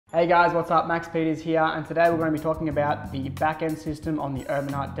Hey guys, what's up? Max Peters here, and today we're going to be talking about the back-end system on the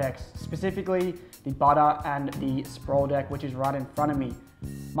Urbanartt decks, specifically the butter and the sprawl deck, which is right in front of me.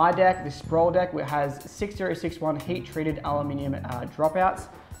 My deck, the sprawl deck, has 6061 heat-treated aluminium dropouts.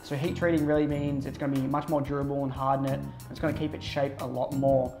 So heat treating really means it's going to be much more durable and harden it. It's going to keep its shape a lot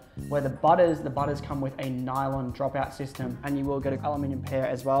more. Where the butters come with a nylon dropout system, and you will get an aluminium pair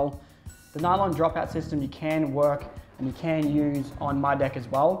as well. The nylon dropout system you can work and you can use on my deck as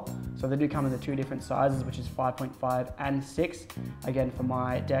well. So they do come in the two different sizes, which is 5.5 and 6. Again, for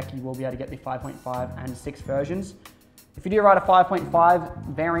my deck, you will be able to get the 5.5 and 6 versions. If you do ride a 5.5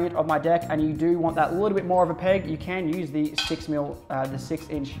 variant of my deck and you do want that little bit more of a peg, you can use the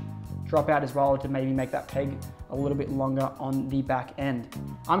 6-inch dropout as well to maybe make that peg a little bit longer on the back end.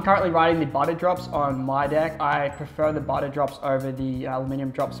 I'm currently riding the butter drops on my deck. I prefer the butter drops over the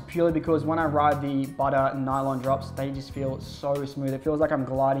aluminum drops purely because when I ride the butter nylon drops, they just feel so smooth. It feels like I'm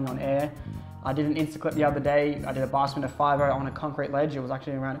gliding on air. I did an Instaclip the other day. I did a bar spin of 5.0 on a concrete ledge. It was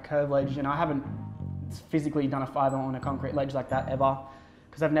actually around a curve ledge, and I haven't physically done a 5.0 on a concrete ledge like that ever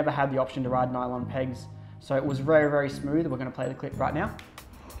because I've never had the option to ride nylon pegs. So it was very, very smooth. We're going to play the clip right now.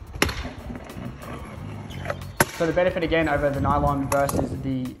 So the benefit again over the nylon versus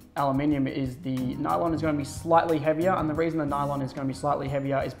the aluminium is the nylon is going to be slightly heavier, and the reason the nylon is going to be slightly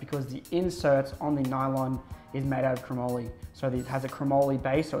heavier is because the inserts on the nylon is made out of chromoly. So it has a chromoly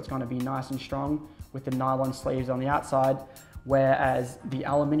base, so it's going to be nice and strong with the nylon sleeves on the outside, whereas the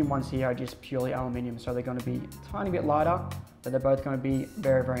aluminium ones here are just purely aluminium, so they're going to be a tiny bit lighter, but they're both going to be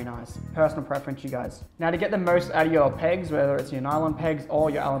very, very nice. Personal preference, you guys. Now to get the most out of your pegs, whether it's your nylon pegs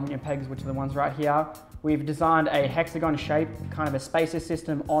or your aluminium pegs, which are the ones right here, we've designed a hexagon shape, kind of a spacer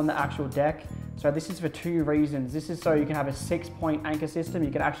system on the actual deck. So this is for two reasons. This is so you can have a 6-point anchor system.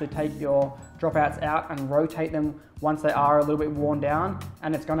 You can actually take your dropouts out and rotate them once they are a little bit worn down,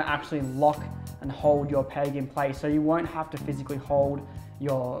 and it's going to actually lock and hold your peg in place. So you won't have to physically hold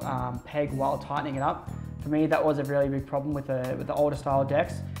your peg while tightening it up. For me, that was a really big problem with the older style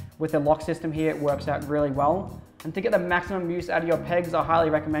decks. With the lock system here, it works out really well. And to get the maximum use out of your pegs, I highly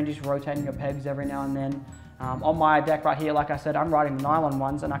recommend just rotating your pegs every now and then. On my deck right here, like I said, I'm riding the nylon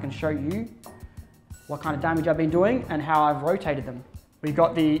ones, and I can show you what kind of damage I've been doing and how I've rotated them. We've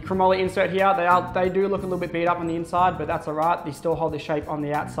got the chromoly insert here. They do look a little bit beat up on the inside, but that's all right. They still hold the shape on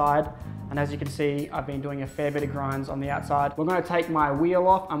the outside. And as you can see, I've been doing a fair bit of grinds on the outside. We're going to take my wheel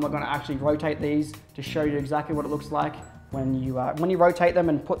off, and we're going to actually rotate these to show you exactly what it looks like when you rotate them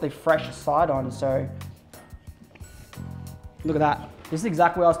and put the fresh side on. So look at that. This is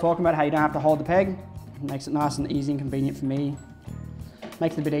exactly what I was talking about, how you don't have to hold the peg. It makes it nice and easy and convenient for me.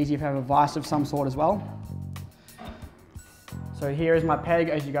 Makes it a bit easier if you have a vise of some sort as well. So here is my peg.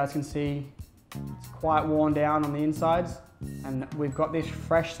 As you guys can see, it's quite worn down on the insides, and we've got this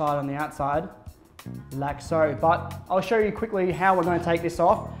fresh side on the outside, like so. But I'll show you quickly how we're going to take this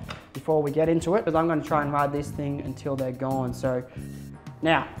off before we get into it, because I'm going to try and ride this thing until they're gone. So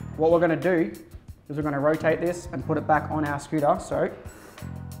now, what we're going to do is we're going to rotate this and put it back on our scooter. So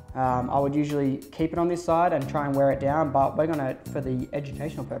I would usually keep it on this side and try and wear it down, but we're going to, for the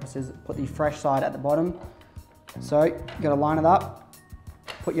educational purposes, put the fresh side at the bottom. So you got to line it up,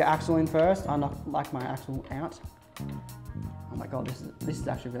 put your axle in first. I like my axle out. Oh my God, this is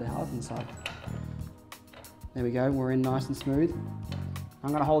actually really hard inside. There we go, we're in nice and smooth. I'm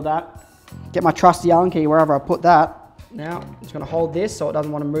going to hold that, get my trusty Allen key wherever I put that. Now I'm just going to hold this so it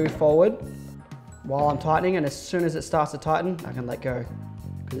doesn't want to move forward while I'm tightening, and as soon as it starts to tighten, I can let go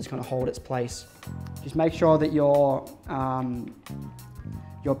because it's going to hold its place. Just make sure that your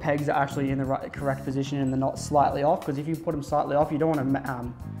pegs are actually in the correct position and they're not slightly off, because if you put them slightly off, you don't want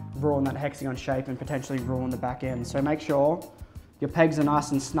to ruin that hexagon shape and potentially ruin the back end. So make sure your pegs are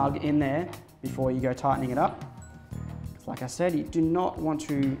nice and snug in there before you go tightening it up. Like I said, you do not want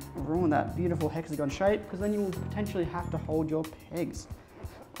to ruin that beautiful hexagon shape, because then you will potentially have to hold your pegs.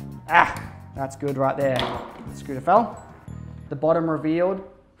 That's good right there. The scooter fell. The bottom revealed,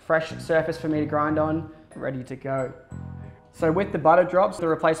 fresh surface for me to grind on, ready to go. So with the butter drops, the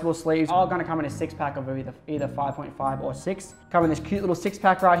replaceable sleeves are going to come in a 6-pack of either 5.5 or 6. Come in this cute little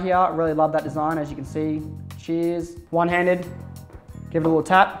 6-pack right here. I really love that design, as you can see. Cheers. One-handed, give it a little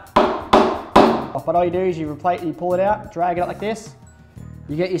tap. But all you do is you pull it out, drag it out like this.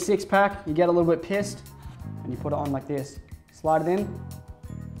 You get your 6-pack, you get a little bit pissed, and you put it on like this. Slide it in.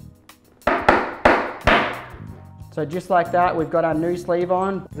 So just like that, we've got our new sleeve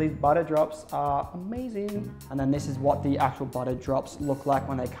on. These butter drops are amazing. And then this is what the actual butter drops look like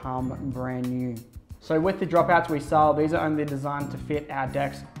when they come brand new. So with the dropouts we sell, these are only designed to fit our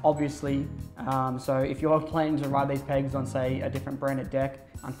decks, obviously. So if you're planning to ride these pegs on, say, a different branded deck,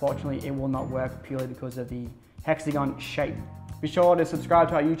 unfortunately it will not work purely because of the hexagon shape. Be sure to subscribe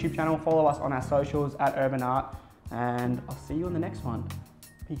to our YouTube channel, follow us on our socials at Urbanartt, and I'll see you in the next one.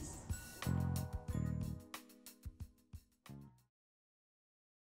 Peace.